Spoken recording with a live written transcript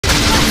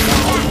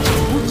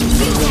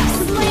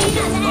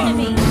an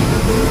enemy.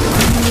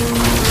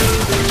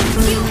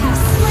 You have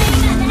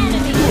slain an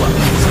enemy.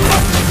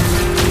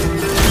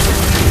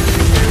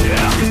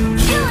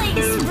 Killing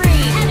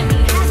spree. Enemy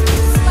has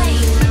been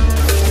slain.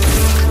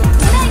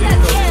 Mega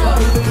kill.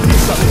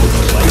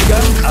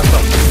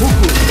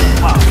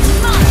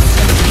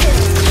 Monster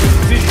kill.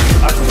 Sini,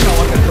 aku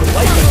menawarkan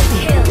perbaikan.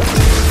 Kill.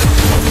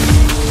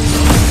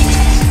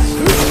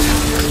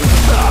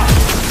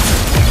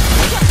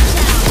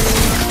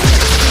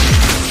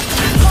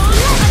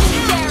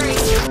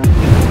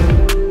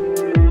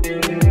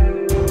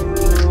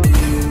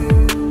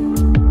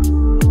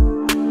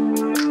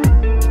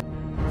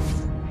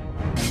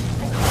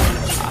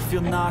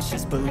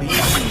 Nauseous, believe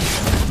me.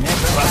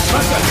 Never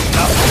Rasakan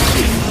nafas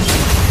ini.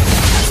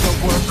 had to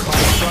work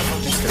hard, struggle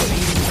just to be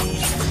me.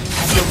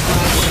 Had to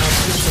rise up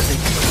just so they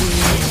could see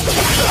me.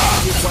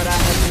 Did what I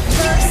had to do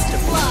just to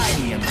be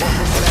me. And what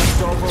was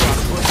left over, I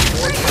put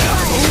towards what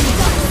I own.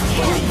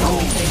 But the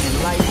only thing in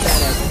life that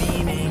has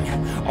meaning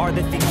are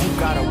the things you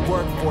gotta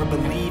work for,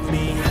 believe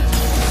me.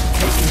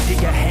 Take into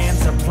your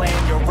hands a plan,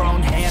 your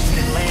own hands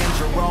and land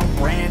your own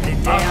brand. And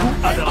damn,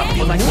 I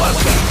feel like what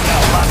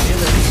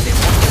possibilities they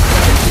want to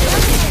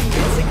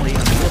basically,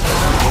 I'm living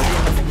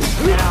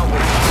now.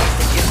 It's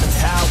to get the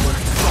tower,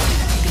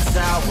 fucking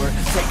sour.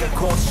 Take a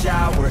cold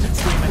shower,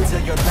 scream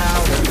until you're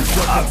louder.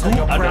 Work until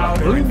you're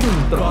prouder.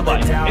 All the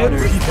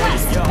doubters,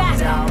 young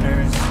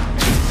downers.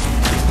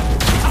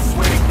 I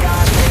swear to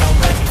God, they don't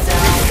let me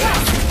down.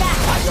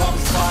 I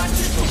always find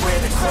just to wear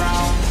the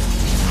crown.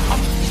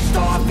 I'm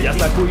starving.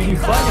 Biasaku ini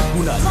banyak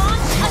gunanya.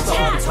 Bisa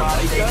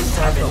perbaikan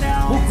atau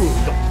hukum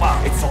tepat.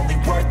 It's only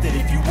worth it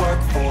if you work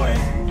for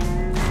it.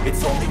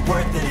 It's only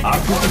worth it if you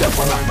Aku tidak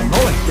pernah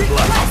menoleh ke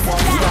belakang. I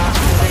won't stop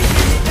till they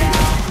get it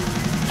down.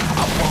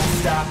 I won't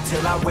stop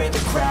till I wear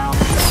the crown.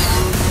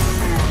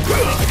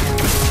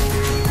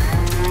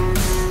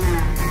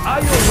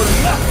 Ayo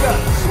meriahkan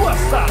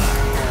suasana.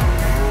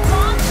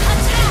 Launch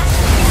attack.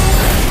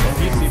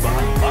 Isi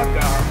bahan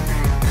bakar.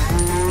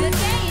 Good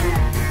game.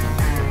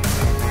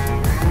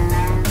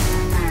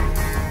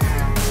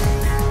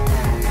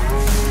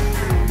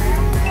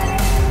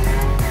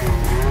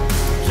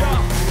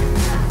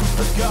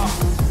 Let's go.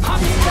 I'm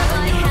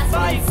telling you to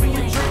fight for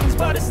your dreams,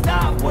 but it's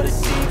not what it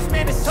seems.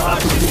 Man, it's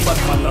hard Satu to tempat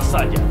mata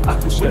saja.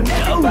 Aku sudah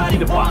jauh di everybody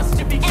depan. wants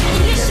to be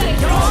Enemy free. shake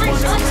We all launch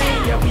wanna be,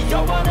 attack. yeah, we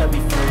all wanna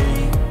be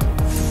free.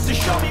 So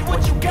show me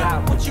what you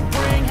got, what you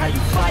bring, how you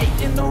fight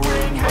in the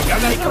ring, how you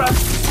Pegangan make keras,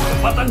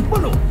 kecepatan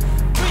penuh.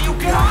 Do you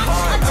got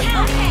heart? Are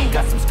you mean?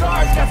 Got some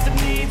scars, got some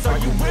needs. Are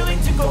you willing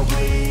to go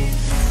bleed?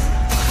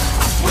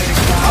 I swear to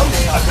God, Haus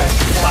they all akan let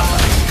me down.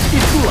 kecepatan.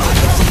 Itulah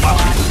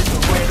kesempatan. Just to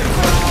wear the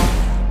crown.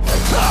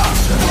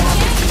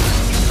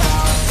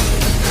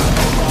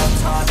 Long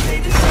time they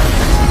deserve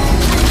it.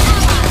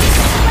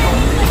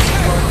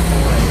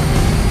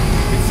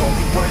 It's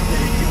only worth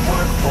it if you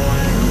work for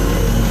it.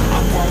 I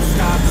won't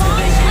stop till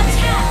they get me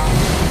down.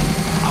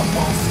 I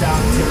won't stop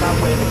till I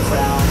wear the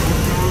crown.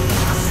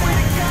 I swear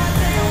to God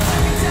they don't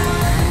let me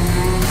down.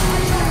 I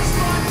always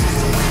fought just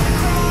to wear the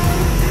crown.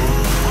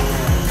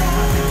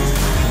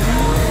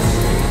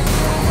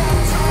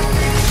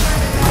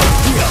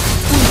 Bersiap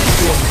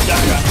untuk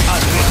menjaga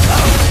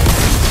adrenalin.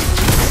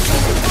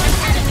 One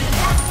enemy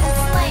has been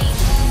slain.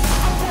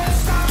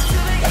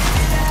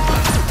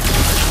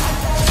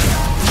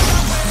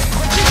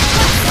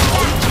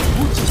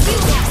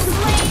 You have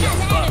slain an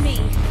enemy.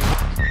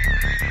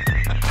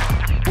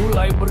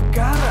 Mulai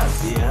berkarat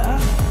ya.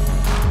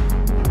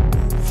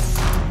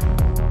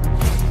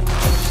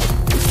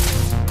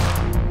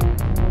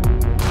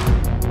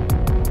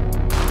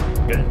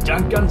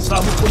 Kencangkan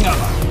sabuk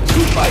pengaman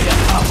supaya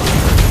aman.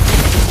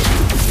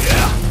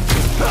 Ya.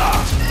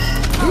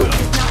 Ult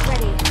is not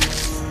ready.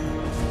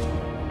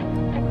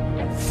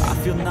 I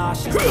feel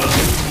nauseous.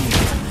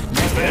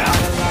 Never had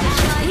a lot of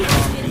shit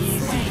come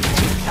easy.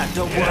 Had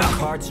to work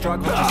hard,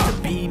 struggle just to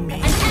be me.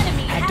 An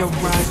enemy Had has to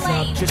been rise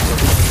up slain. just so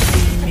they could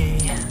see me.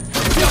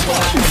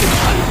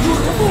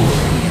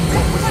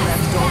 What was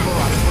left over,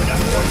 I put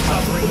towards my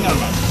dreams.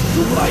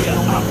 Supaya The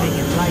only aman. thing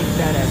in life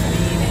that has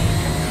meaning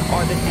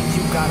are the things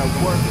you gotta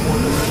work for,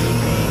 believe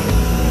me.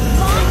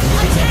 Launch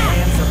Take your attack.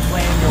 hands and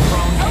plan your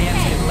own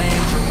hands can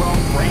land your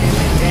own brand.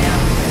 And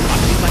damn, I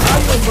feel like I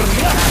Ayo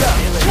meriahkan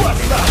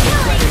suasana.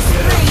 Killing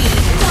spree.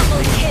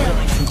 Double kill.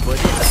 to put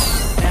in the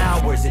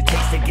hours it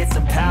takes to get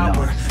some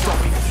power.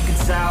 Don't be fucking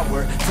sour.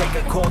 Take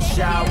a cold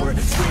shower.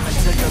 Scream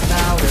until you're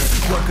louder.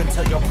 Work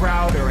until you're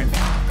prouder. And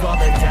all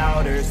the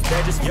doubters,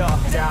 they're just young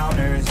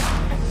downers.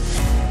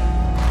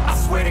 I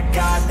swear to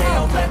God they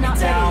don't let me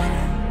down.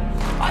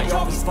 I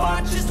always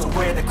fought just to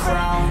wear the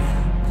crown.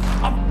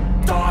 I'm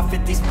off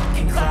at these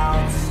fucking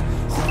clowns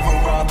who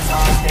were up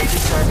top, they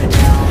deserve it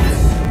now.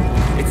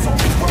 It's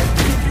only worth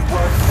it if you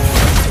work for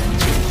it.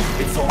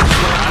 It's only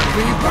worth it.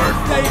 Happy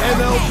birthday,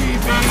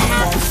 Mlbb!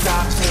 I won't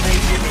stop till they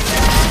get me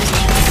down.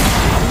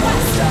 I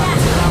won't stop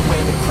till I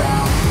wear the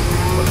crown.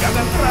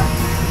 Pegangan keras,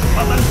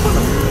 kecepatan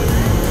penuh.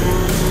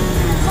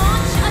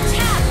 Launch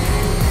attack.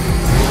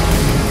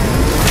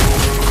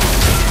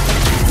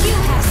 You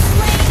have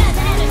slain an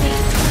enemy.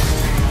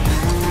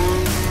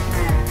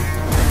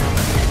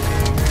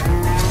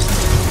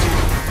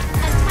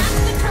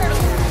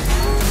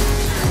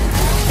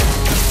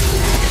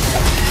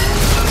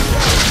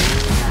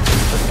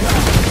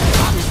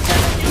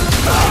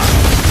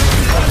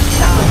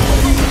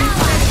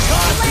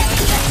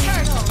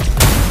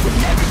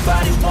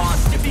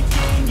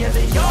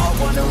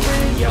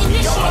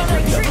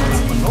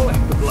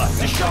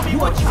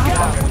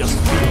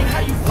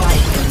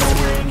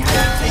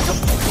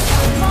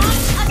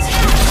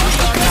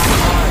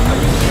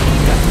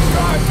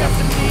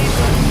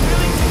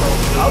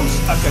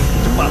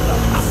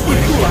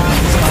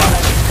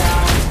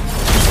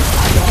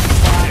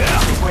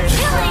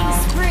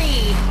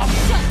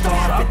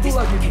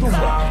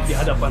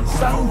 ucapan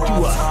sang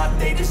juara. Thought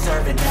they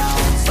deserve it now.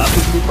 Satu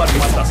kelipat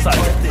mata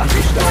saja, aku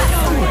sudah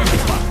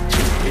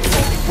menikmati. It's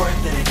only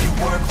worth it if you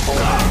work for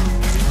it.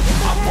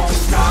 I won't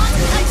stop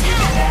till I get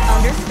it now.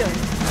 Understood.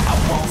 I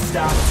won't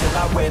stop till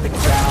I wear the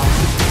crown.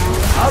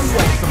 Hal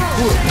yang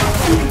sempurna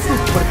untuk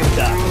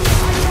berkendara.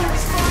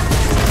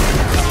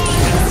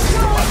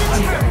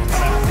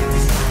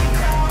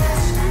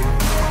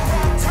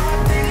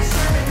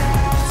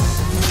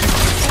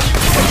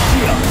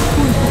 Siap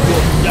untuk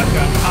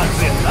lonjakan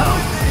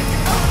adrenalin.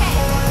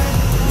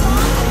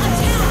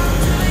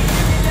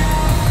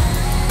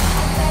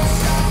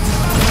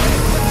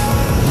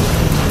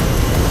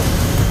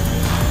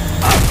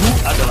 Aku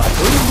adalah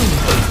pelindung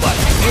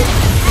terbaik.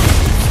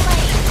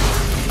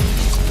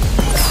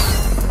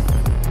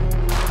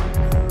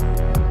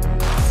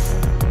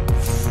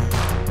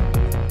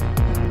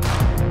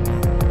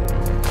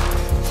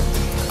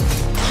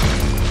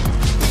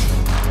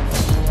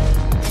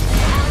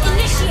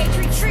 Initiate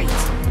retreat.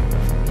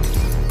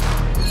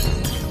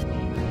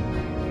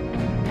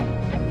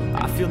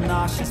 I feel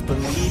nauseous,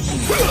 believe me.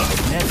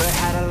 Never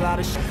had a lot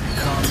of shit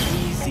come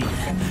easy.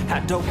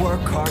 Had to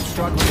work hard,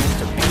 struggling just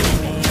to be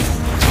me.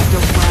 Had to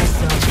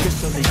rise up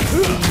just so they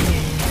could see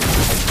me.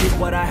 Did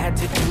what I had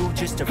to do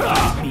just to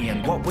feed me,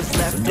 and what was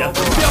left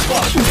Senjata over. siapa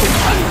untuk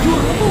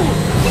hancurmu?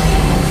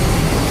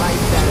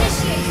 Life that I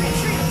Initiate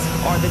retreat.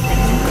 are the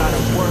things you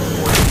gotta work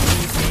for to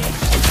keep me.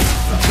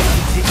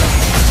 Take your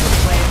hands to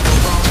plan the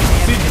wrong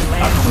hands Sini, and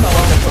land aku the wrong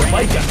menawarkan way.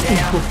 perbaikan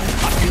Damn, untuk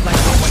I feel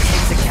like no one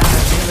takes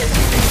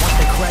accountability. They want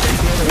the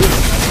credibility.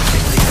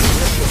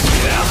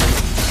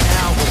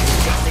 Now what it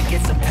takes to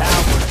get some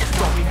power.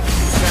 Don't be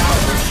sour.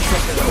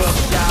 Take a little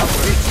shower.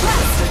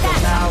 Listen to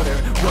louder.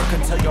 Work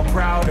until you're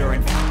prouder.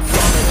 And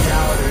all the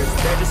doubters,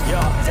 they're just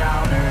young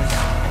downers.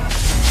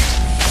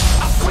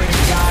 I swear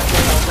to God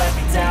they don't let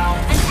me down.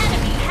 An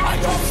enemy I has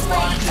been always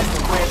want slain. just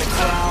to wear the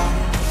crown.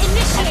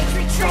 Initiate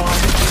retreat.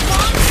 Launch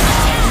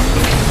attack.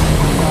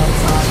 All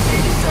time they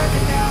deserve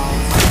it now.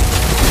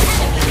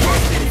 Enemy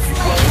has been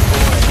slain.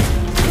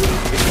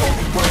 It's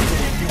only worth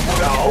it if you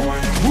work Kau for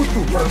it.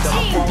 butuh Your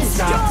berdalam team Won't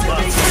stop till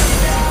they destroyed. get it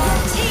down.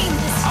 Team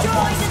I destroyed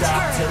won't the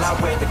stop till I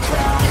turret. wear the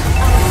crown.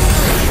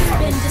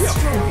 Been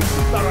destroyed.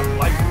 putaran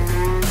lain.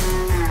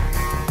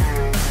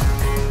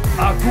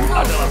 Aku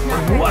adalah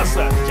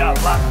penguasa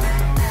jalan.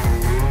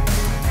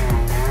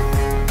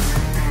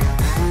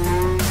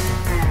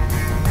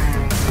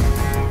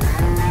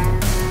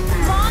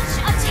 Launch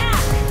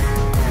attack.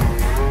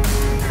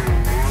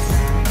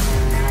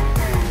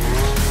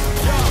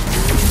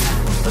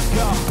 Let's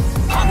go.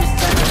 I'm just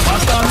telling you,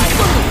 Matan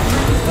penuh.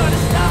 but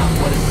it's not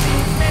what it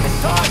seems. Man,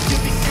 it's hard to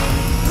be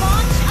seen.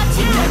 Launch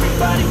attack.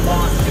 Everybody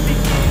wants to be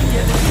king.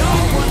 Yeah, they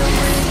all wanna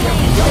win. Yeah,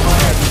 we all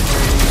want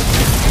everything.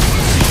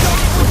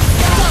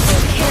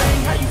 Double kill.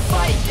 How you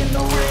fight in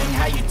the ring,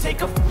 how you take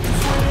a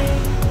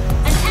swing.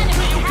 An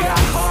enemy You has got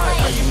been heart,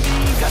 how you slain.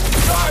 mean, got the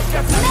scars,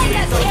 got the Mega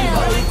needs, so you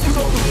kill. ready to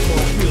go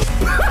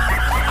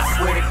I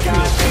swear to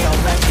God, they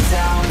don't let me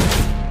down.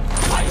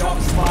 I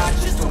always fought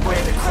just to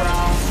wear the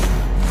crown.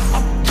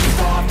 I'm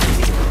off to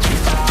these rookie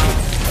vows.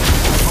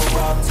 For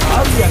all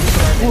Hal time, yang they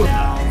deserve it sempurna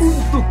now.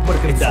 untuk It's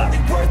berkendara.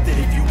 only worth it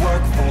if you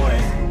work for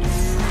it.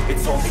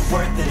 It's only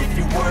worth it if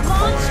you work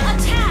for Launch it.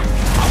 attack.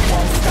 I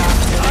won't stop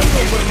till I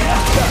get it now.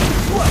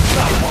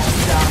 I won't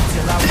stop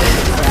till I wear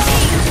the crown.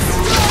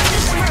 Destroy the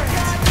turret.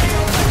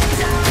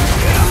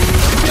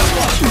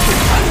 Siapa untuk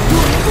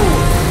hancurmu?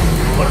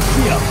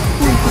 Bersiap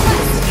untuk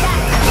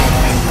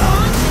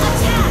Launch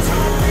attack.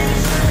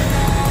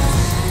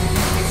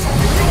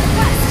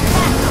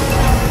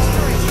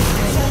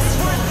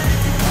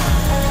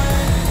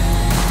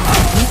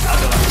 aku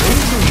adalah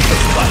pelindung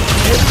terbaik.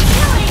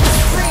 Killing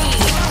spree.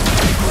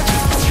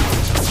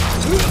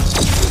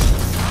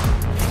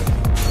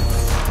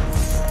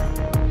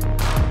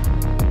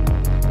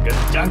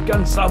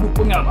 Kencangkan sabuk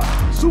pengaman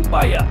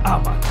supaya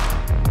aman.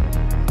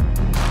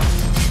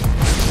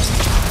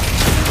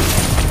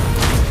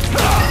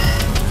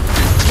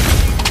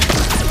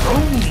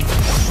 Vroom,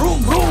 vroom,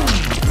 vroom.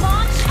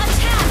 Launch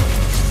attack.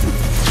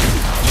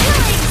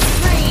 Killing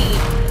spree.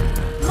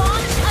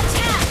 Launch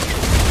attack.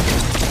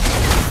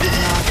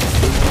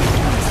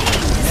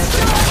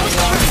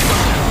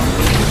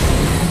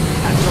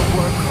 Had to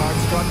work hard,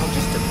 struggle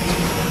just to be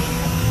me.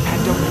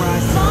 Had to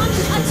rise up Launch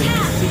just so they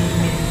could attack. see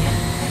me.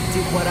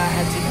 Did what I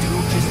had to do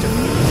just to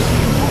be me.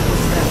 What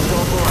was left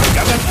over, I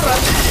Jangan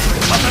keras,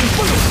 kecepatan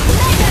penuh.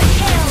 Mega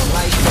kill.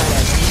 like that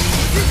I need.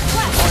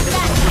 Request Are the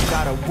things you backup.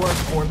 gotta work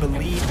for,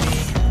 believe me.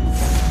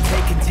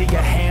 Take into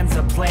your hands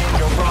a plan,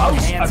 your own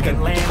Harus hands akan can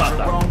land kecepatan.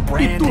 your own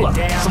brand. Itulah And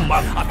damn,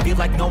 semangat. I feel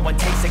like no one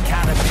takes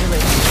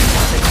accountability.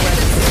 Want the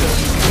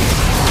credibility.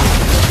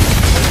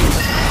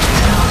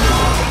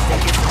 They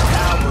get some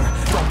power.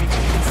 Don't be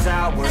feeling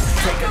sour.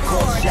 Take a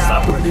cold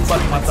shower. Satu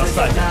lipat mata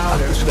saja,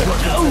 aku sudah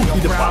jauh di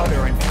depan.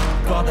 Prouder and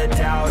all the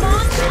doubters.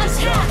 Launch They're just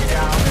young attack.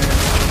 downers.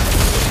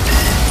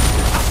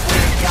 I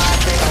swear to God,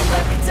 they don't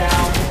let me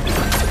down.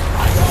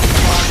 I always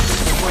want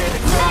to wear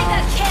the crown.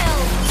 Mega kill.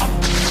 I'm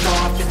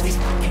off in these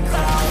fucking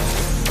clouds.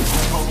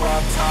 For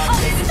all time,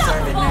 they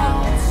deserve it now.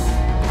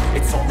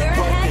 It's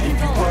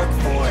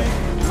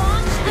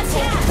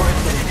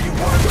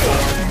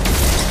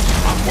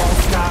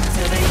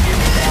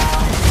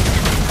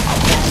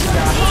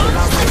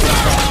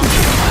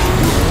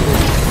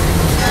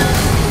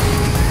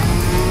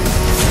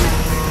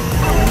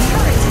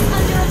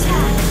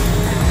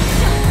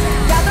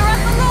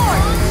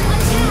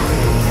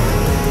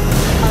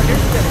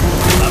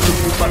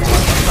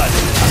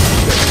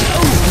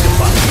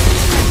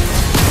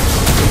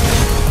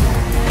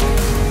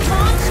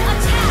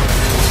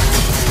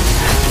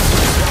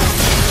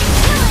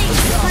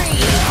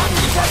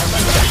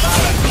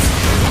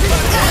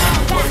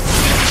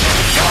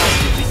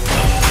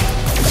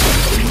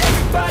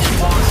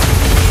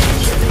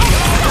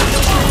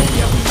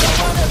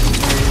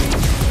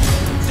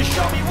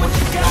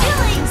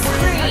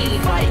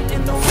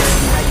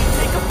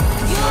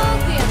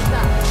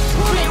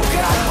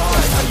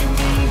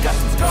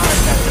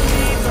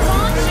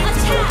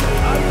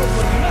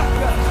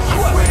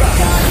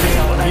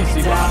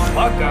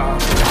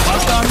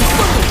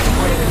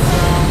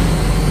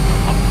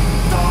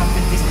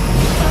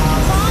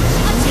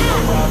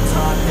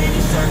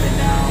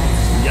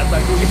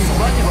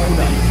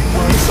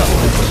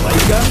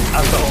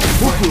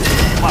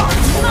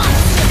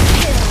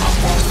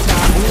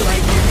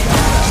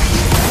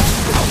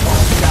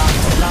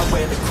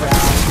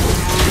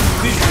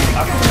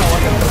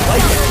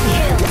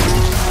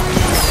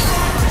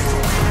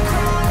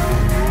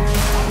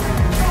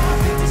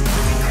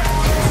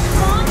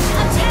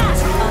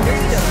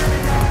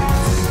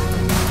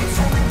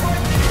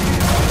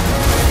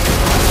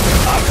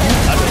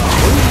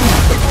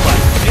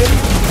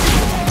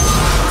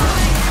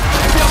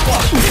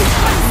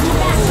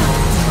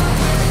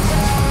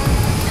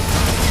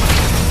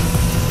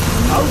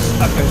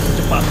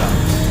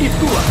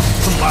itulah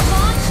tempat.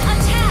 Launch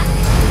attack!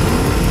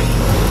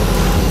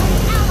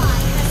 Ally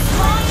has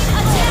launched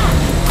attack!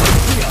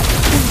 Dia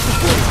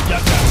untuk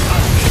jaga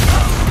hati.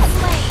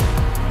 Slain!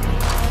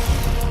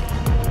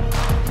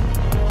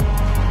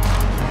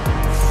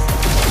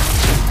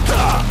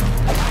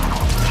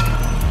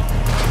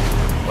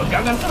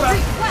 Pegangan erat.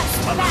 Request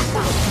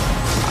backup!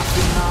 I've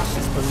been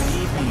nauseous,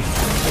 believe me.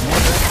 I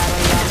never had a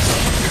lot of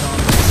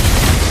income.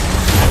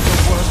 Had to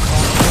work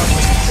hard,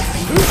 struggle with the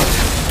beat.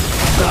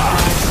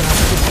 Sometimes I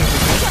think it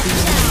was just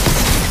me.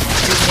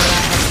 Did what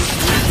I had to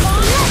do.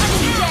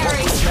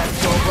 Legendary!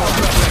 Left over,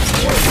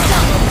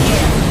 double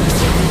kill.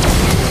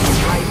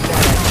 Right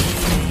that I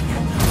need.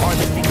 Are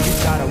the things you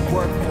gotta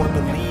work for,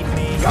 believe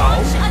me.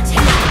 Launch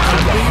attack!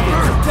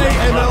 Birthday,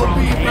 Mlbb.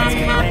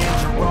 Land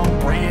your own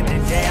brand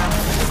and damn,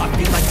 I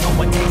feel like no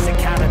one takes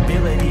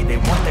accountability. They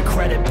want the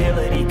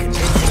credibility, control